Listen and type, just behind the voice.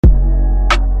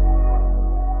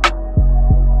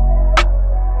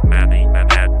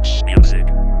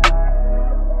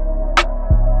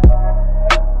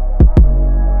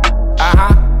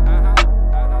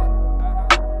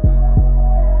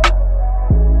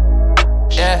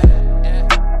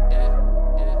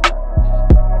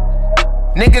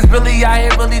Niggas really out here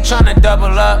really tryna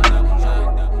double up.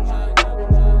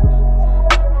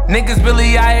 Niggas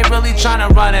really out here really tryna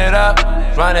run it up,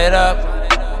 run it up.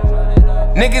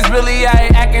 Niggas really out here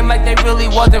acting like they really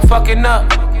wasn't fucking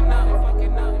up.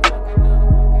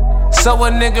 So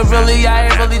a nigga really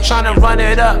out here really tryna run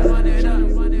it up.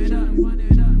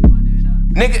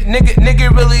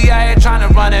 Nigga really out here tryna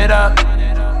run it up.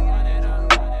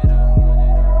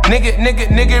 Nigga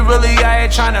really out here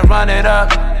tryna run it up.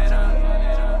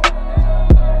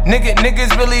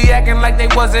 Niggas really acting like they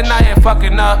wasn't out here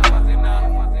fucking up.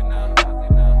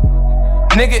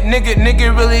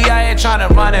 Nigga really out here tryna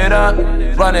run it up,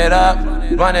 run it up,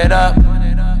 run it up.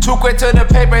 Too quick to the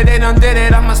paper, they done did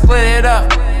it, I'ma split it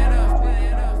up.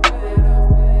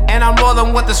 And I'm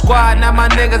rolling with the squad, now my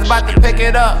niggas bout to pick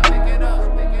it up.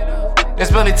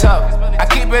 It's really tough. I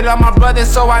keep it on my brothers,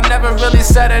 so I never really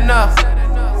said enough.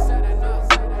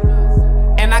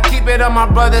 And I keep it on my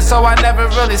brothers, so I never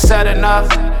really said enough.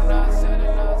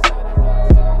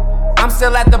 I'm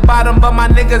still at the bottom, but my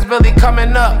niggas really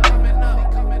coming up.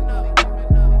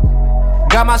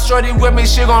 Got my shorty with me,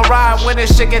 she gon' ride when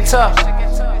this shit get tough.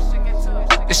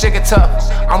 This shit get tough.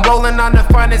 I'm rolling on the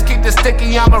finest, keep the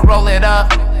sticky, I'ma roll it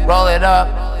up, roll it up,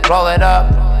 roll it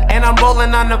up. And I'm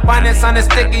rolling on the finest, on the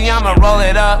sticky, I'ma roll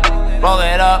it up, roll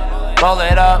it up, roll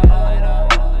it up.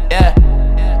 Yeah.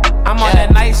 I'm on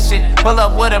that nice shit. Pull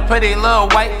up with a pretty little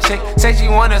white chick. Say she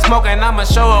wanna smoke and I'ma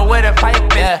show her where the pipe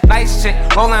is. Yeah. Nice shit.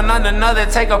 Rolling on another,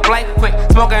 take a flight quick.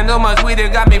 Smoking too much weed,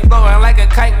 it got me floating like a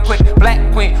kite quick. Black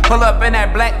queen, pull up in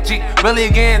that black Jeep. Really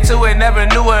getting to it, never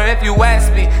knew her if you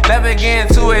ask me. Never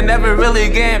getting to it, never really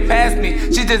getting past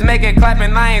me. She just make it clap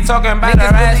and I ain't talking about her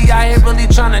ass. Niggas really out here really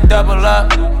tryna double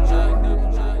up.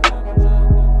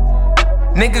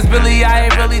 Niggas really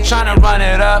out here really tryna run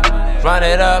it up, run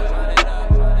it up.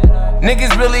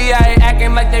 Niggas really out here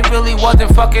acting like they really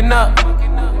wasn't fucking up.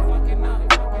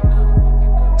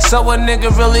 So a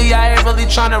nigga really out here really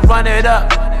tryna run it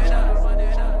up.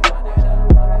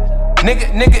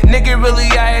 Nigga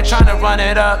really out here tryna run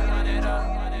it up.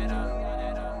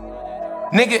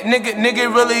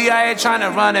 Nigga really out here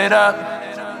tryna run it up.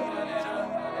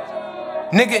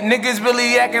 Niggas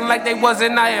really acting like they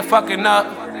wasn't out here fucking up.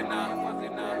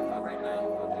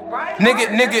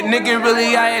 Nigga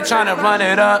really out here tryna run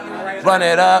it up, run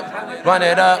it up, run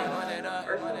it up.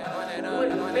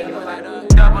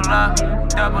 Double up,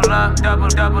 double up,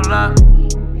 double up.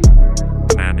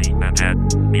 MannyManhattan.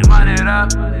 Run it up,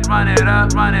 run it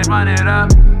up, run it up.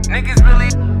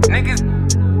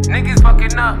 Niggas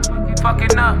fucking up,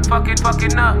 fucking up,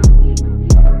 fucking up.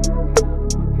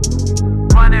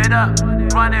 Run it up,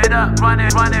 run it up, run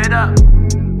it up.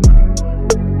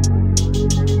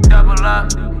 Double up.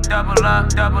 Double up,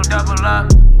 double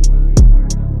up.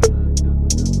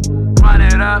 Run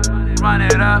it up, run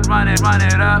it up, run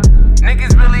it up.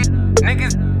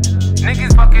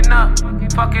 Niggas fucking up,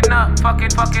 fucking up,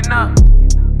 fucking up.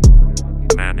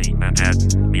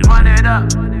 MannyManhattan. Run it up,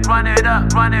 run it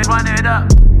up, run it up.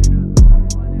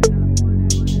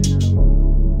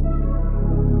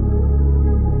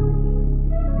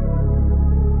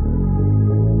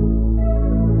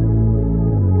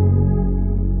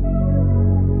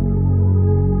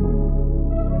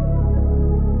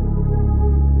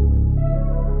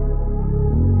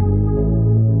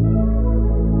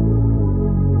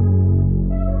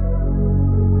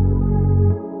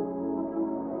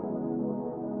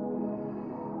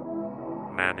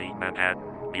 MannyManhattan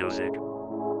music.